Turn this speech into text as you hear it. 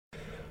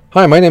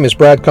Hi, my name is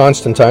Brad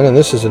Constantine, and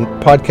this is a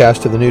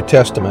podcast of the New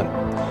Testament.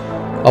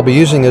 I'll be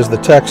using as the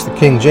text the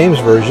King James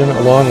Version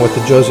along with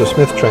the Joseph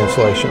Smith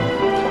translation.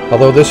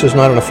 Although this is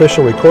not an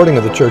official recording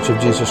of the Church of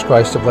Jesus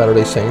Christ of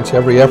Latter-day Saints,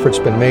 every effort's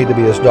been made to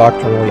be as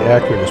doctrinally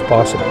accurate as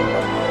possible.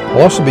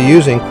 I'll also be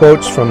using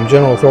quotes from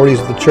general authorities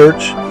of the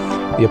Church,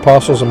 the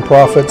apostles and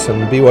prophets,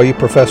 and BYU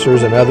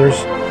professors and others,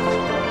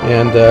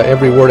 and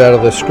every word out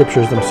of the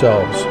Scriptures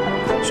themselves.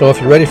 So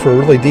if you're ready for a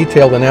really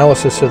detailed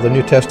analysis of the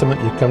New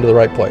Testament, you've come to the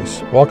right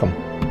place. Welcome.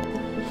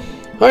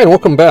 Hi, and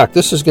welcome back.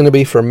 This is going to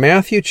be for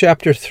Matthew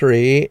chapter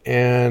 3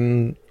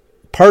 and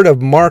part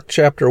of Mark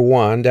chapter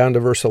 1 down to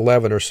verse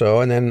 11 or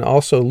so, and then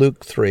also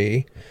Luke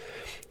 3.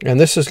 And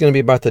this is going to be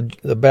about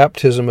the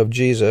baptism of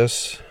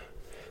Jesus.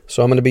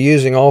 So I'm going to be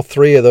using all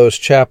three of those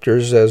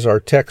chapters as our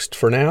text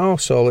for now.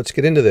 So let's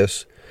get into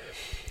this.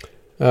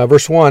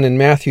 Verse 1 in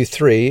Matthew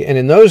 3, "And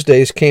in those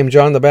days came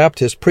John the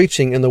Baptist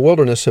preaching in the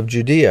wilderness of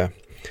Judea.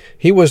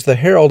 He was the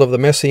herald of the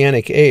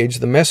Messianic age,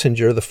 the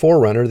messenger, the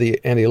forerunner,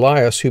 and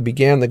Elias, who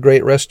began the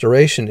great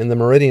restoration in the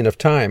meridian of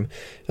time,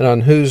 and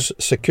on whose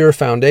secure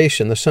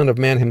foundation the Son of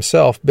Man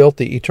himself built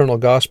the eternal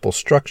gospel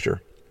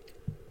structure."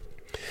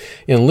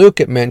 In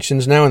Luke it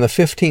mentions, "Now in the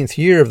 15th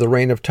year of the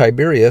reign of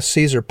Tiberius,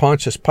 Caesar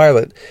Pontius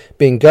Pilate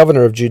being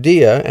governor of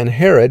Judea, and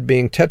Herod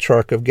being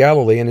tetrarch of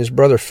Galilee, and his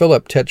brother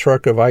Philip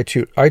tetrarch of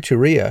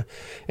Iturea,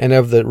 and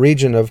of the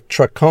region of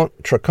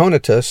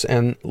Trachonitis,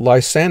 and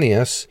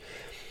Lysanias,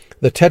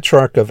 the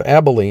tetrarch of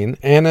Abilene,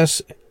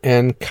 Annas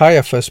and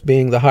Caiaphas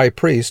being the high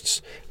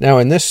priests. Now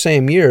in this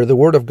same year the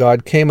word of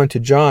God came unto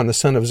John the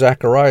son of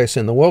Zacharias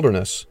in the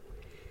wilderness."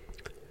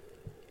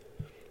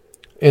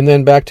 And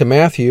then back to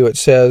Matthew, it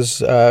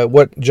says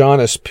what John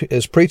is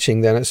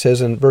preaching then. It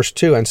says in verse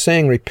 2, "And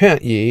saying,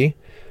 Repent ye,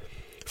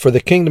 for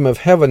the kingdom of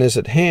heaven is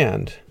at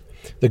hand."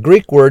 The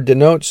Greek word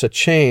denotes a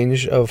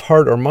change of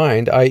heart or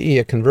mind, i.e.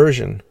 a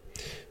conversion.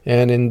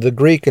 And in the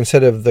Greek,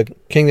 instead of "the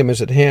kingdom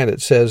is at hand,"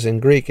 it says in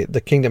Greek, "the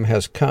kingdom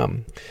has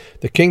come."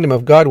 The kingdom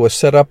of God was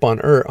set up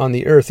on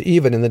the earth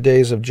even in the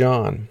days of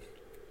John.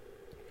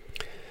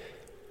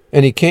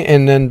 And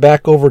and then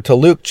back over to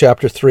Luke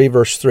chapter 3,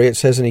 verse 3, it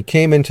says, "And he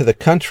came into the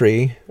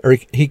country," or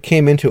he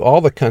came into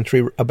all the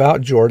country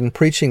about Jordan,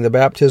 preaching the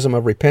baptism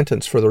of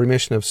repentance for the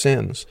remission of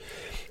sins.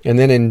 And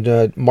then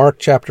in Mark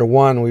chapter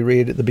 1, we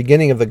read, "At the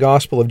beginning of the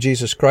gospel of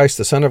Jesus Christ,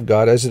 the Son of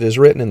God, as it is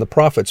written in the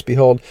prophets,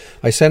 Behold,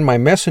 I send my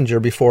messenger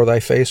before thy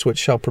face, which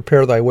shall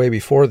prepare thy way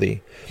before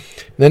thee."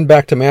 Then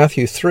back to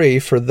Matthew 3,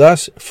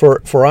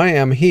 For I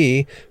am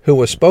he who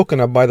was spoken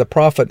of by the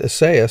prophet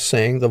Isaiah,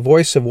 saying, The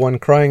voice of one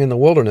crying in the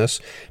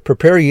wilderness,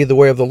 Prepare ye the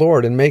way of the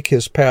Lord, and make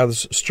his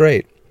paths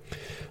straight."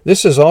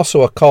 This is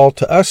also a call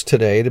to us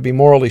today to be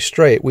morally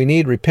straight. We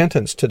need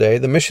repentance today.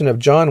 The mission of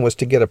John was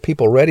to get a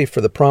people ready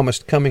for the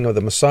promised coming of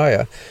the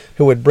Messiah,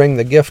 who would bring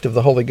the gift of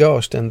the Holy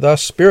Ghost, and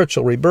thus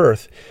spiritual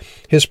rebirth.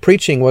 His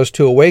preaching was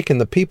to awaken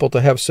the people to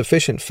have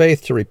sufficient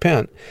faith to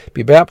repent,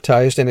 be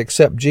baptized, and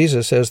accept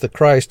Jesus as the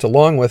Christ,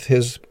 along with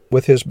his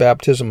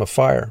baptism of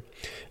fire.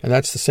 And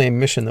that's the same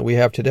mission that we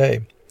have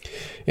today.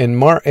 In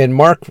Mark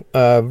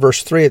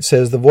verse 3, it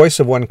says, "The voice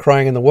of one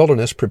crying in the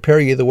wilderness, Prepare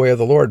ye the way of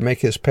the Lord,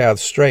 make his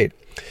paths straight."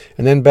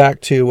 And then back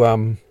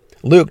to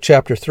Luke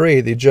chapter 3,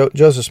 the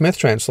Joseph Smith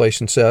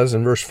translation says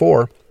in verse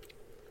 4,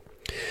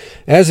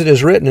 "As it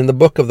is written in the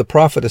book of the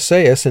prophet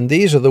Isaiah, and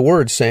these are the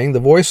words, saying, The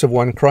voice of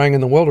one crying in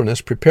the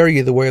wilderness, Prepare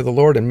ye the way of the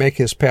Lord, and make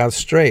his paths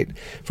straight.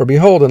 For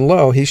behold, and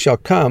lo, he shall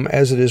come,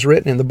 as it is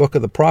written in the book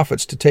of the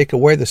prophets, to take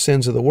away the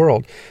sins of the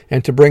world,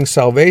 and to bring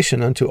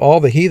salvation unto all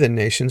the heathen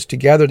nations, to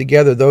gather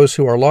together those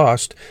who are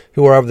lost,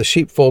 who are of the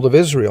sheepfold of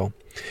Israel.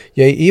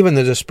 Yea, even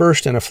the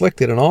dispersed and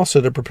afflicted, and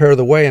also to prepare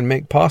the way and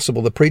make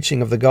possible the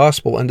preaching of the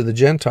gospel unto the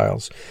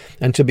Gentiles,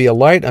 and to be a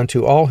light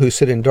unto all who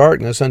sit in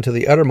darkness unto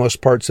the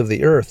uttermost parts of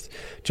the earth,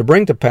 to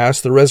bring to pass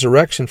the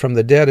resurrection from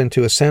the dead, and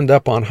to ascend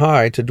up on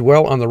high, to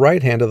dwell on the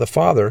right hand of the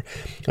Father,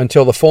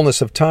 until the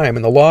fullness of time.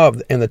 And the law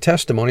and the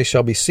testimony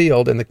shall be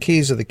sealed, and the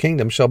keys of the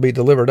kingdom shall be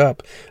delivered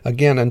up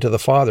again unto the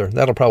Father."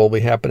 That'll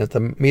probably happen at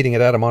the meeting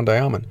at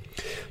Adam-on-Diamond.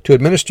 "To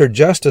administer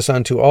justice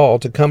unto all,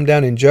 to come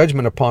down in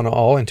judgment upon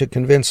all, and to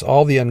convince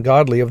all the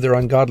ungodly of their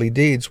ungodly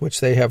deeds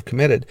which they have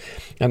committed,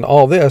 and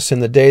all this in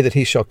the day that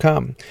he shall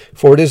come.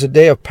 For it is a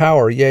day of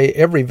power, yea,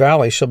 every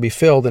valley shall be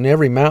filled, and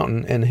every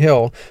mountain and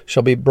hill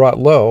shall be brought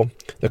low.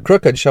 The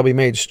crooked shall be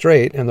made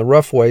straight, and the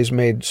rough ways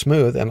made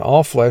smooth, and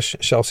all flesh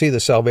shall see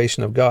the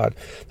salvation of God."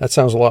 That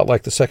sounds a lot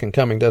like the second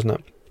coming, doesn't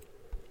it?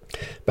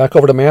 Back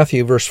over to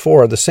Matthew, verse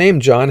 4, "The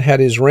same John had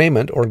his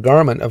raiment or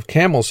garment of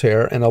camel's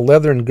hair, and a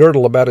leathern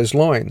girdle about his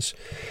loins."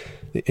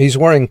 He's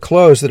wearing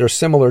clothes that are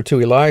similar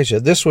to Elijah.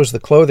 This was the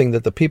clothing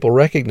that the people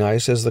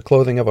recognized as the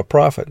clothing of a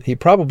prophet. He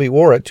probably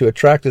wore it to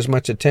attract as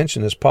much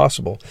attention as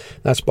possible.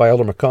 That's by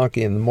Elder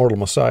McConkie in The Mortal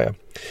Messiah.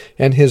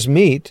 "And his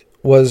meat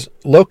was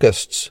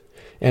locusts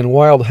and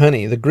wild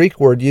honey." The Greek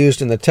word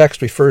used in the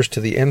text refers to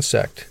the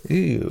insect.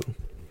 Ew.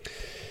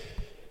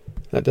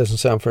 That doesn't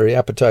sound very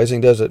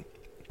appetizing, does it?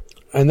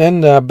 And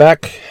then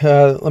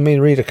let me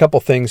read a couple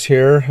things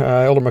here.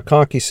 Elder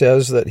McConkie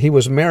says that he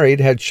was married,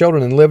 had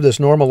children, and lived as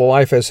normal a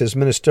life as his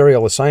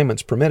ministerial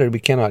assignments permitted. We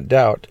cannot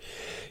doubt.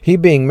 He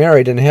being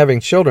married and having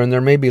children,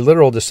 there may be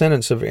literal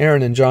descendants of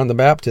Aaron and John the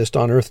Baptist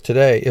on earth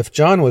today. If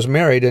John was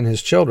married and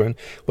his children,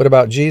 what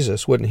about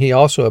Jesus? Wouldn't he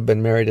also have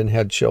been married and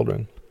had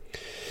children?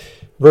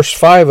 Verse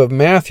 5 of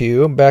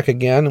Matthew, back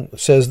again,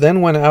 says,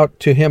 Then went out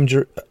to him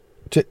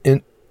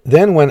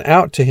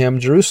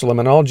Jerusalem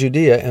and all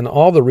Judea and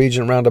all the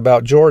region round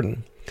about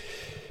Jordan.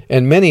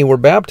 And many were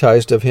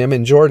baptized of him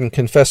in Jordan,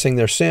 confessing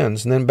their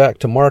sins. And then back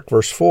to Mark,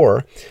 verse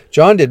 4.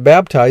 John did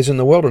baptize in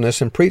the wilderness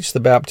and preached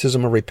the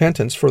baptism of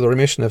repentance for the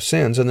remission of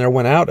sins. And there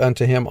went out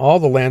unto him all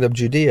the land of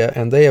Judea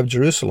and they of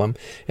Jerusalem.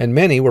 And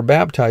many were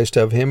baptized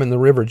of him in the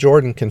river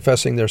Jordan,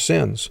 confessing their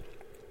sins.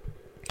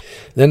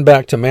 Then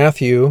back to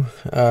Matthew,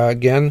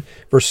 again,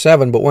 verse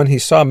 7, But when he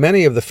saw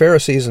many of the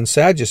Pharisees and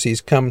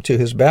Sadducees come to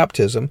his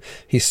baptism,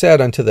 he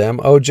said unto them,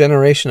 O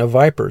generation of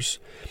vipers,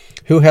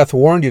 who hath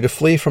warned you to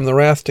flee from the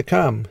wrath to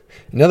come?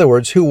 In other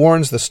words, who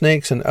warns the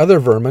snakes and other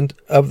vermin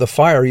of the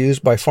fire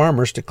used by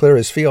farmers to clear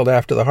his field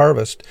after the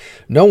harvest?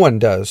 No one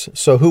does.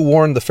 So who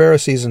warned the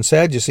Pharisees and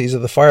Sadducees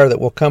of the fire that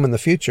will come in the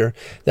future,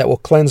 that will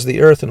cleanse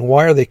the earth? And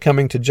why are they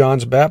coming to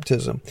John's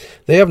baptism?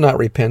 They have not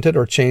repented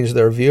or changed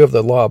their view of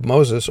the law of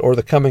Moses or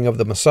the coming of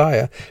the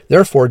Messiah.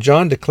 Therefore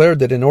John declared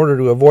that in order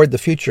to avoid the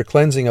future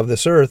cleansing of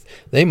this earth,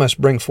 they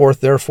must bring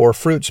forth therefore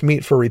fruits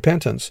meet for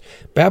repentance.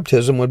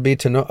 Baptism would be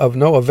of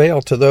no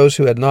avail to those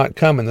who had not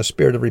come in the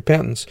spirit of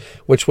repentance,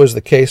 which was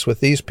the case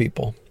with these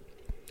people.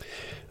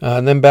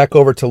 And then back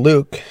over to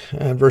Luke,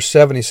 verse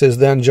 7, he says,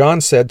 Then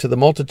John said to the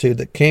multitude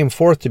that came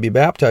forth to be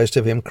baptized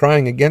of him,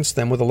 crying against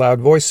them with a loud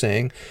voice,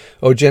 saying,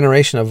 O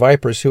generation of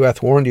vipers, who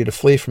hath warned you to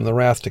flee from the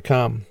wrath to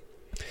come?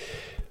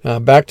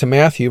 Back to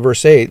Matthew,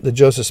 verse 8, the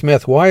Joseph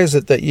Smith, Why is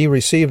it that ye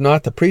receive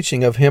not the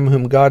preaching of him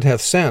whom God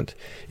hath sent?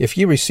 If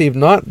ye receive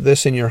not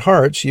this in your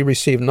hearts, ye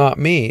receive not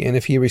me. And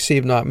if ye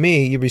receive not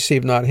me, ye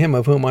receive not him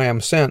of whom I am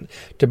sent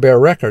to bear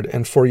record.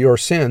 And for your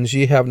sins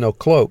ye have no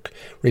cloak.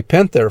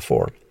 Repent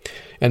therefore,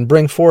 and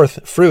bring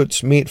forth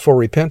fruits meet for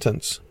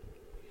repentance.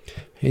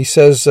 He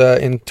says,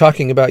 in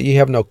talking about ye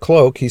have no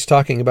cloak, he's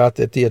talking about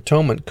that the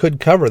atonement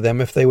could cover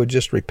them if they would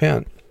just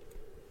repent.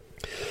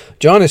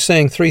 John is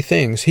saying three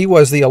things. He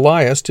was the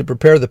Elias to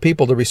prepare the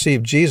people to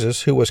receive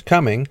Jesus, who was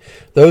coming.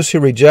 Those who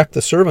reject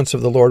the servants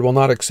of the Lord will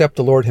not accept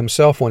the Lord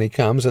himself when he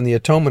comes, and the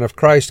atonement of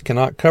Christ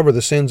cannot cover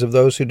the sins of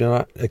those who do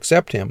not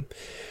accept him.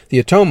 The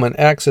atonement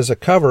acts as a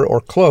cover or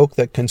cloak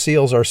that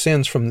conceals our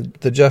sins from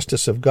the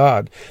justice of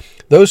God.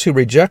 Those who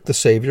reject the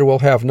Savior will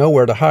have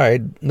nowhere to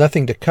hide,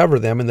 nothing to cover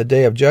them in the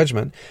day of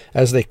judgment,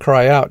 as they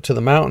cry out, To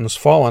the mountains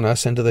fall on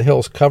us, and to the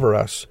hills cover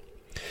us.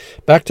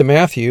 Back to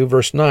Matthew,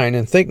 verse 9,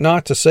 And think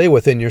not to say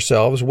within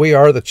yourselves, We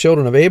are the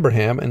children of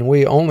Abraham, and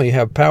we only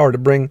have power to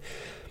bring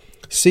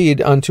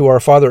seed unto our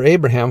father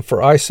Abraham.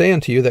 For I say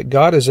unto you that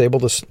God is able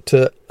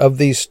to of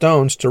these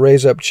stones to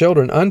raise up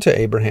children unto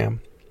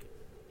Abraham.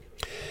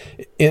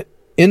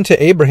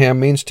 Into Abraham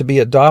means to be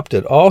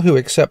adopted. All who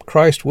accept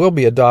Christ will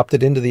be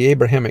adopted into the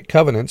Abrahamic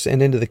covenants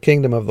and into the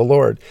kingdom of the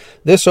Lord.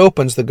 This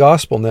opens the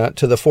gospel net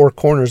to the four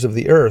corners of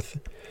the earth.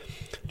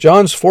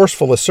 John's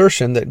forceful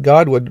assertion that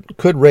God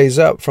could raise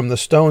up from the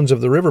stones of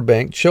the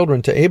riverbank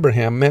children to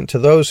Abraham meant to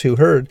those who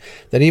heard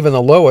that even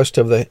the lowest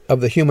of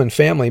the human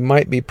family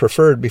might be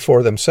preferred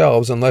before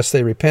themselves unless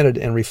they repented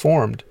and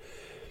reformed.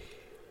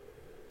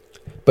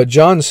 But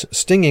John's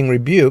stinging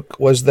rebuke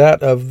was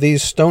that of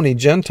these stony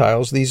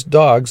Gentiles, these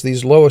dogs,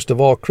 these lowest of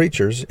all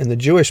creatures in the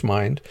Jewish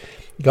mind.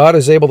 God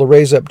is able to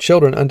raise up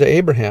children unto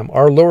Abraham.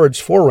 Our Lord's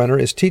forerunner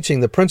is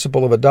teaching the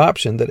principle of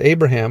adoption, that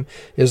Abraham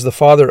is the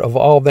father of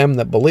all them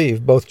that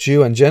believe, both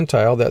Jew and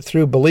Gentile, that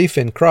through belief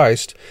in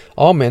Christ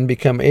all men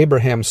become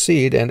Abraham's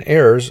seed and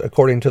heirs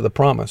according to the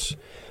promise.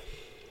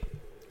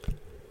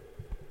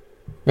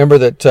 Remember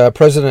that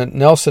President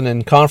Nelson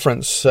in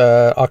conference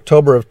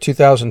October of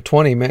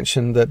 2020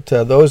 mentioned that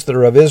those that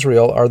are of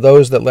Israel are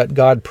those that let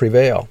God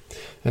prevail.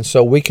 And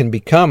so we can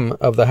become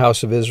of the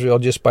house of Israel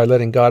just by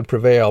letting God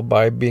prevail,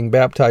 by being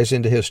baptized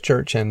into his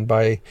church and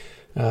by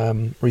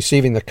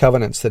receiving the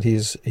covenants that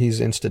he's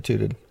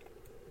instituted.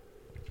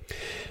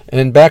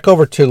 And back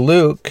over to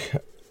Luke,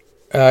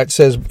 it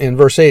says in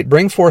verse 8,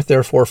 Bring forth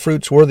therefore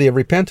fruits worthy of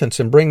repentance,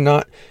 and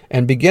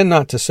begin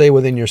not to say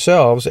within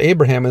yourselves,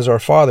 Abraham is our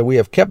father. We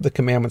have kept the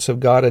commandments of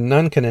God, and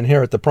none can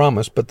inherit the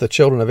promise but the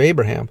children of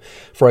Abraham.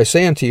 For I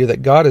say unto you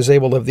that God is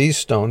able of these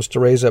stones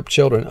to raise up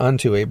children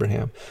unto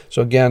Abraham.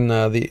 So again,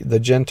 the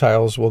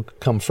Gentiles will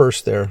come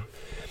first there.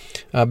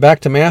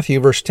 Back to Matthew,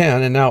 verse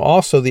 10, And now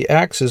also the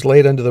axe is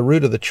laid unto the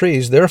root of the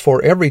trees.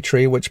 Therefore every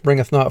tree which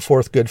bringeth not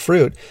forth good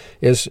fruit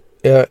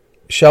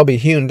shall be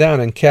hewn down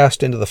and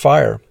cast into the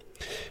fire.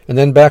 And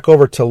then back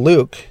over to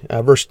Luke,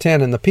 verse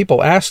 10, And the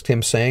people asked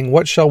him, saying,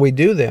 What shall we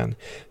do then?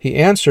 He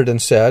answered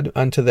and said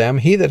unto them,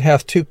 He that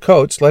hath 2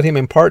 coats, let him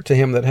impart to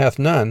him that hath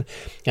none,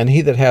 and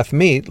he that hath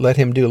meat, let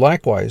him do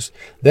likewise.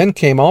 Then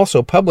came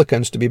also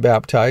publicans to be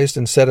baptized,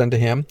 and said unto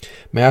him,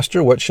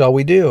 Master, what shall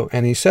we do?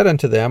 And he said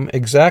unto them,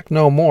 Exact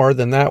no more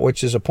than that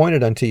which is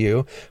appointed unto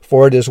you,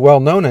 for it is well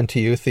known unto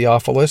you,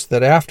 Theophilus,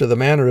 that after the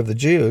manner of the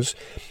Jews,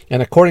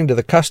 and according to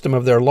the custom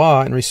of their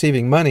law in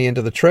receiving money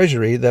into the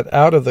treasury, that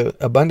out of the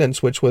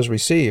abundance which was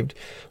received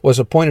was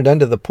appointed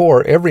unto the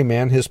poor every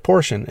man his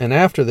portion. And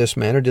after this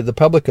manner did the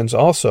publicans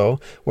also.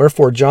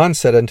 Wherefore John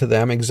said unto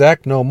them,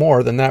 Exact no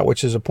more than that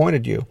which is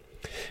appointed you.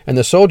 And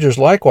the soldiers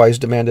likewise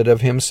demanded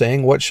of him,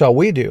 saying, What shall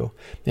we do?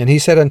 And he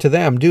said unto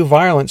them, Do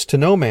violence to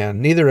no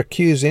man, neither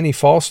accuse any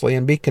falsely,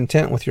 and be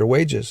content with your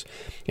wages.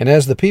 And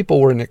as the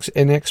people were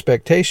in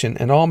expectation,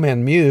 and all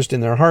men mused in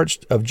their hearts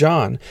of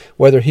John,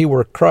 whether he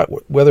were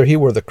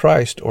the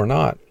Christ or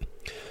not.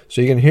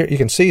 So you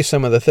can see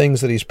some of the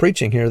things that he's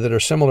preaching here that are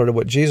similar to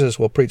what Jesus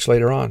will preach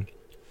later on.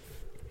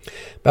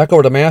 Back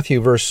over to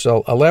Matthew, verse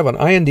 11,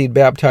 I indeed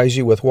baptize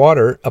you with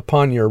water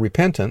upon your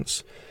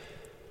repentance.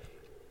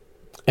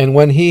 And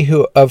when he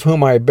of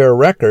whom I bear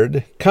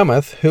record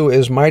cometh, who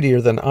is mightier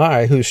than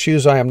I, whose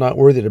shoes I am not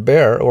worthy to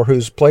bear, or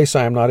whose place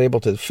I am not able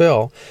to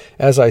fill,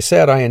 as I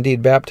said, I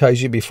indeed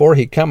baptize you before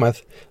he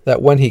cometh,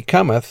 that when he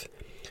cometh,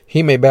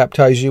 he may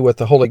baptize you with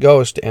the Holy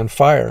Ghost and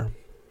fire.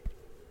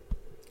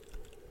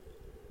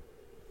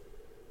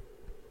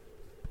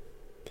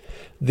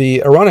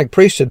 The Aaronic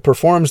priesthood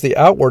performs the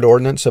outward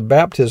ordinance of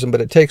baptism, but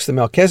it takes the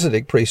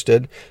Melchizedek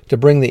priesthood to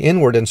bring the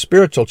inward and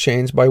spiritual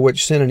chains by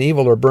which sin and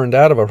evil are burned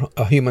out of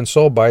a human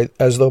soul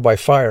as though by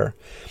fire.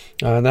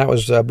 And that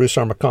was Bruce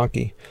R.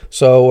 McConkie.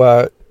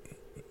 So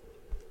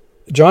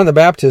John the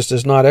Baptist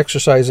is not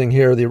exercising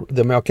here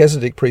the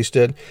Melchizedek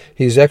priesthood.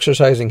 He's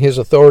exercising his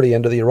authority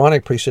under the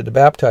Aaronic priesthood to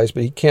baptize,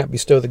 but he can't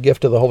bestow the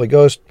gift of the Holy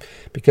Ghost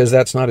because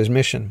that's not his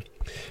mission.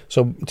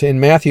 So in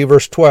Matthew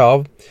verse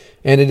 12,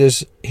 And it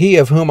is he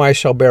of whom I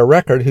shall bear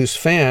record, whose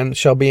fan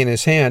shall be in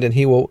his hand, and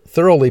he will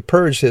thoroughly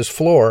purge his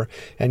floor,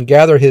 and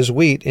gather his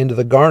wheat into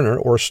the garner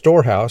or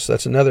storehouse.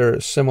 That's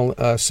another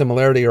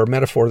similarity or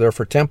metaphor there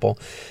for temple.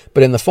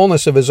 But in the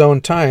fullness of his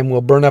own time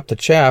will burn up the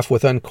chaff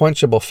with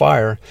unquenchable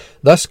fire.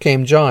 Thus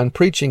came John,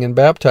 preaching and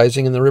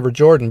baptizing in the river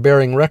Jordan,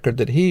 bearing record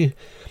that he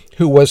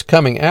who was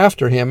coming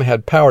after him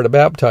had power to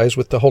baptize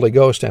with the Holy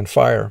Ghost and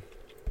fire.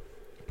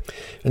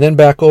 And then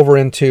back over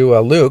into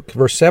Luke,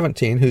 verse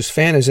 17, whose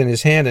fan is in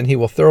his hand, and he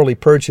will thoroughly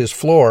purge his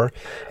floor,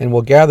 and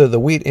will gather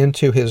the wheat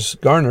into his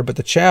garner, but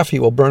the chaff he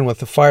will burn with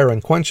the fire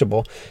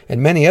unquenchable.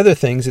 And many other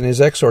things in his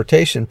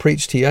exhortation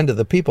preached he unto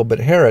the people. But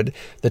Herod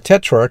the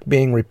Tetrarch,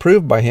 being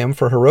reproved by him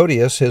for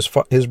Herodias,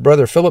 his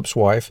brother Philip's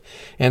wife,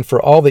 and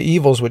for all the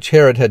evils which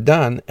Herod had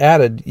done,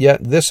 added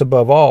yet this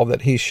above all,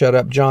 that he shut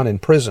up John in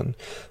prison.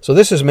 So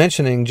this is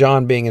mentioning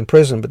John being in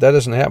prison, but that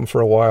doesn't happen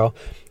for a while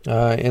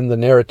in the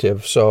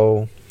narrative.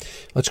 So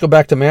let's go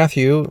back to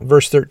Matthew,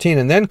 verse 13.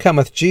 And then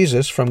cometh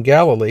Jesus from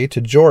Galilee to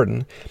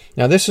Jordan.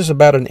 Now this is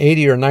about an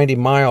 80 or 90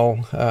 mile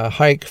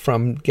hike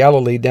from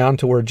Galilee down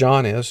to where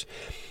John is,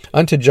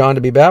 unto John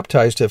to be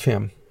baptized of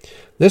him.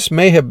 This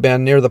may have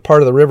been near the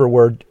part of the river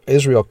where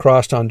Israel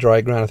crossed on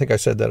dry ground. I think I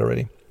said that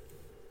already.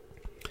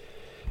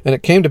 And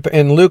it came to,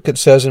 in Luke it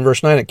says in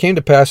verse 9, It came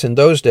to pass in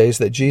those days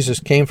that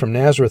Jesus came from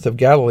Nazareth of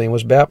Galilee and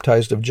was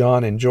baptized of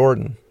John in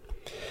Jordan.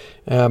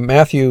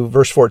 Matthew,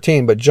 verse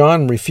 14, But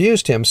John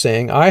refused him,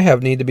 saying, I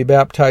have need to be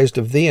baptized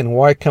of thee, and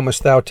why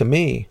comest thou to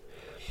me?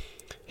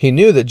 He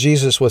knew that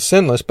Jesus was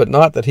sinless, but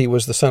not that he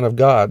was the Son of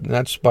God. And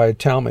that's by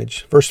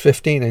Talmage. Verse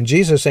 15, And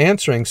Jesus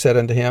answering said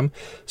unto him,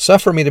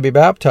 Suffer me to be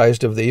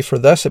baptized of thee, for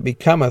thus it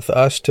becometh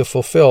us to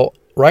fulfill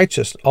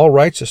all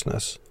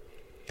righteousness.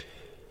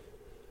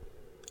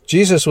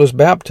 Jesus was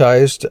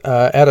baptized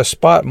at a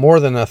spot more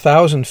than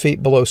 1,000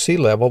 feet below sea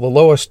level, the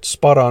lowest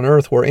spot on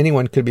earth where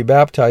anyone could be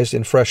baptized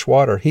in fresh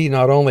water. He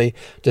not only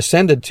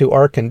descended to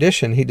our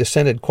condition, he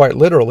descended quite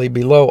literally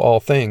below all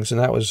things. And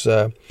that was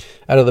out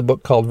of the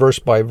book called Verse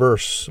by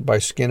Verse by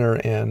Skinner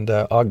and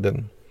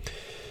Ogden.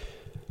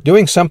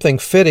 Doing something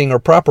fitting or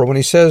proper, when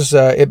he says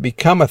it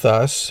becometh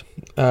us,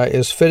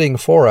 is fitting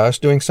for us,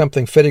 doing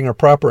something fitting or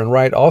proper and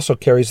right also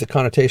carries the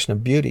connotation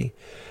of beauty.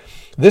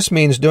 This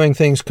means doing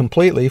things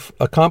completely,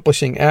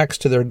 accomplishing acts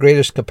to their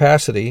greatest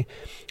capacity.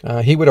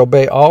 He would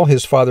obey all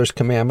his Father's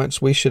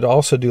commandments. We should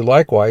also do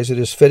likewise. It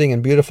is fitting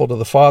and beautiful to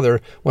the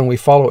Father when we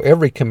follow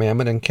every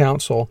commandment and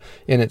counsel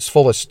in its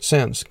fullest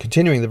sense.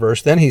 Continuing the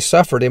verse, Then he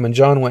suffered him, and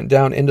John went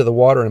down into the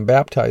water and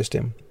baptized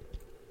him.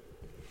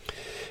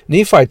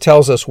 Nephi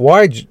tells us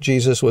why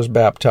Jesus was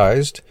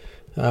baptized.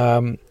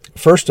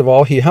 First of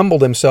all, he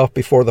humbled himself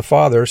before the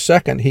Father.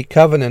 Second, he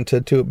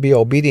covenanted to be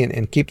obedient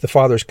and keep the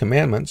Father's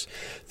commandments.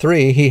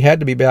 3, he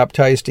had to be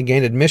baptized to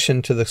gain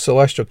admission to the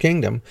celestial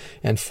kingdom.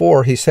 And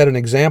 4, he set an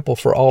example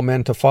for all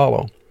men to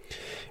follow.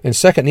 In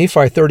 2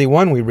 Nephi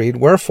 31 we read,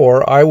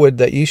 Wherefore I would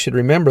that ye should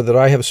remember that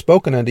I have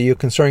spoken unto you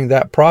concerning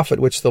that prophet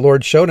which the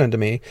Lord showed unto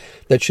me,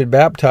 that should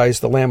baptize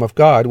the Lamb of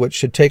God, which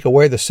should take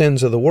away the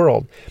sins of the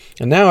world.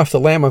 And now if the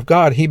Lamb of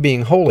God, he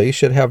being holy,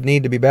 should have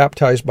need to be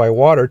baptized by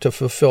water to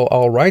fulfill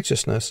all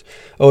righteousness,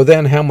 O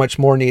then how much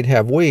more need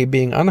have we,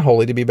 being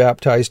unholy, to be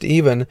baptized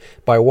even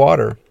by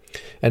water?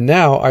 And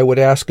now I would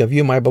ask of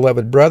you, my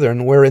beloved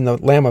brethren, wherein the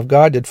Lamb of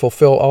God did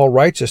fulfill all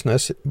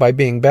righteousness by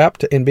being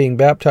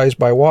baptized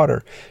by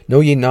water. Know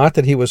ye not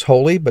that he was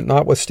holy? But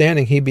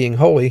notwithstanding he being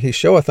holy, he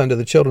showeth unto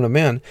the children of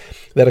men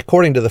that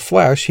according to the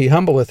flesh he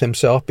humbleth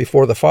himself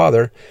before the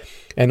Father,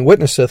 and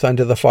witnesseth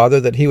unto the Father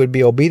that he would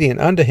be obedient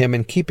unto him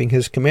in keeping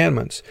his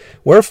commandments.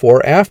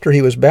 Wherefore, after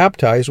he was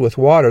baptized with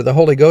water, the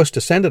Holy Ghost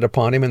descended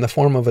upon him in the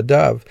form of a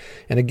dove.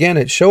 And again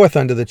it showeth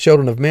unto the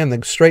children of men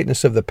the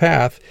straightness of the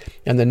path,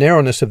 and the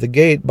narrowness of the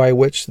gate by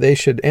which they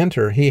should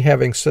enter, he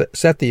having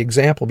set the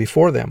example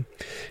before them.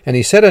 And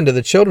he said unto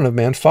the children of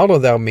men, Follow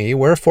thou me.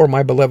 Wherefore,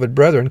 my beloved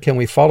brethren, can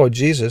we follow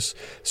Jesus,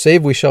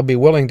 save we shall be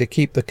willing to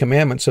keep the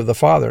commandments of the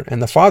Father?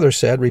 And the Father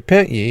said,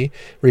 Repent ye,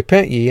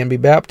 and be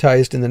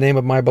baptized in the name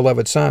of my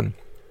beloved Son.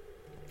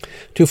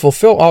 To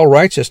fulfill all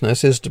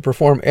righteousness is to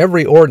perform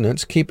every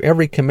ordinance, keep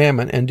every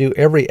commandment, and do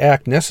every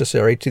act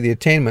necessary to the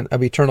attainment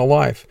of eternal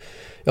life.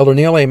 Elder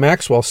Neal A.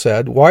 Maxwell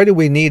said, Why do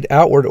we need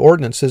outward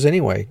ordinances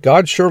anyway?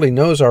 God surely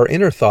knows our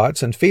inner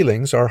thoughts and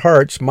feelings, our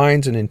hearts,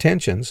 minds, and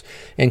intentions,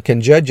 and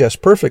can judge us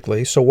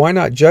perfectly, so why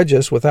not judge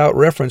us without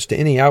reference to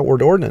any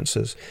outward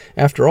ordinances?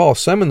 After all,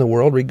 some in the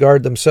world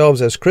regard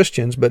themselves as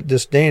Christians, but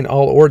disdain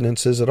all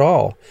ordinances at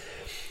all.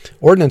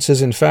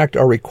 Ordinances, in fact,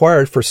 are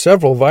required for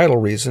several vital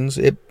reasons.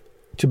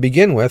 To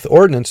begin with,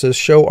 ordinances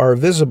show our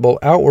visible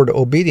outward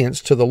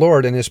obedience to the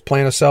Lord and his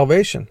plan of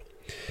salvation.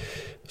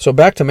 So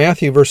back to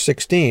Matthew verse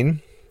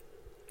 16.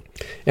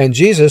 And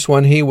Jesus,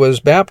 when he was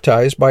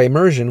baptized by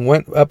immersion,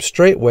 went up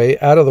straightway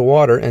out of the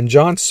water, and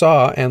John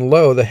saw, and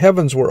lo, the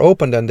heavens were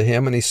opened unto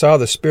him, and he saw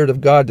the Spirit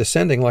of God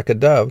descending like a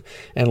dove,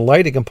 and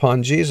lighting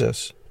upon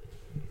Jesus.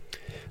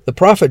 The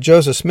prophet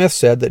Joseph Smith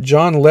said that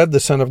John led the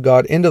Son of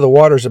God into the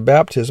waters of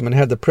baptism and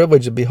had the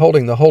privilege of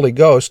beholding the Holy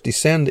Ghost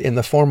descend in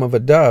the form of a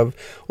dove,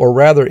 or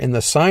rather in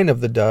the sign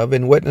of the dove,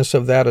 in witness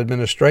of that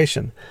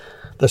administration.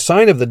 The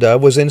sign of the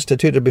dove was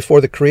instituted before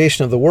the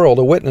creation of the world,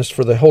 a witness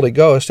for the Holy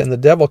Ghost, and the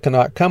devil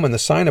cannot come in the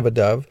sign of a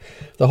dove.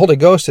 The Holy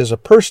Ghost is a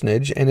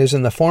personage and is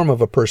in the form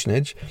of a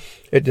personage.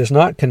 It does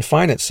not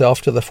confine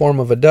itself to the form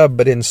of a dove,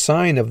 but in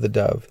sign of the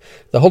dove.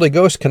 The Holy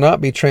Ghost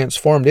cannot be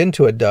transformed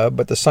into a dove,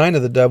 but the sign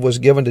of the dove was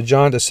given to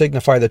John to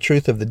signify the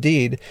truth of the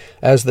deed,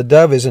 as the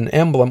dove is an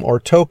emblem or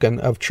token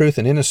of truth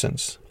and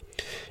innocence.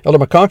 Elder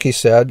McConkie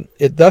said,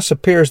 It thus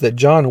appears that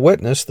John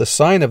witnessed the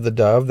sign of the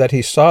dove, that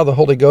he saw the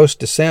Holy Ghost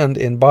descend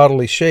in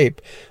bodily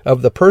shape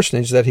of the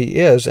personage that he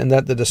is, and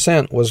that the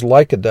descent was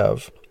like a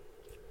dove.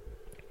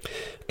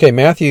 Okay,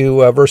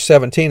 Matthew verse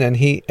 17,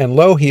 and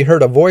lo, he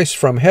heard a voice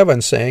from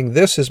heaven saying,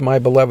 This is my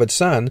beloved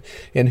Son,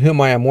 in whom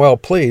I am well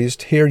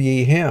pleased, hear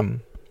ye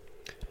him.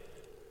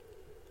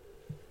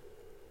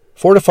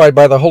 Fortified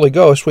by the Holy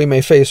Ghost, we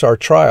may face our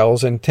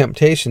trials and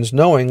temptations,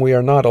 knowing we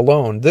are not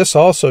alone. This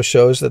also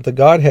shows that the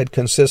Godhead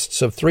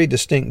consists of three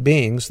distinct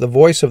beings. The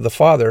voice of the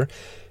Father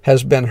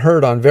has been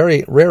heard on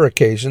very rare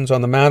occasions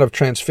on the Mount of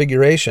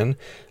Transfiguration,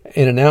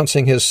 in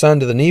announcing his Son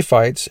to the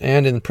Nephites,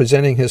 and in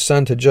presenting his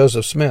Son to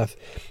Joseph Smith,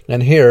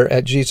 and here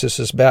at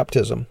Jesus'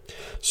 baptism.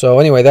 So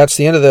anyway, that's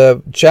the end of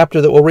the chapter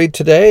that we'll read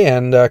today,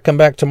 and come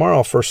back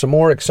tomorrow for some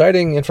more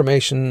exciting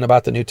information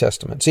about the New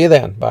Testament. See you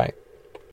then. Bye.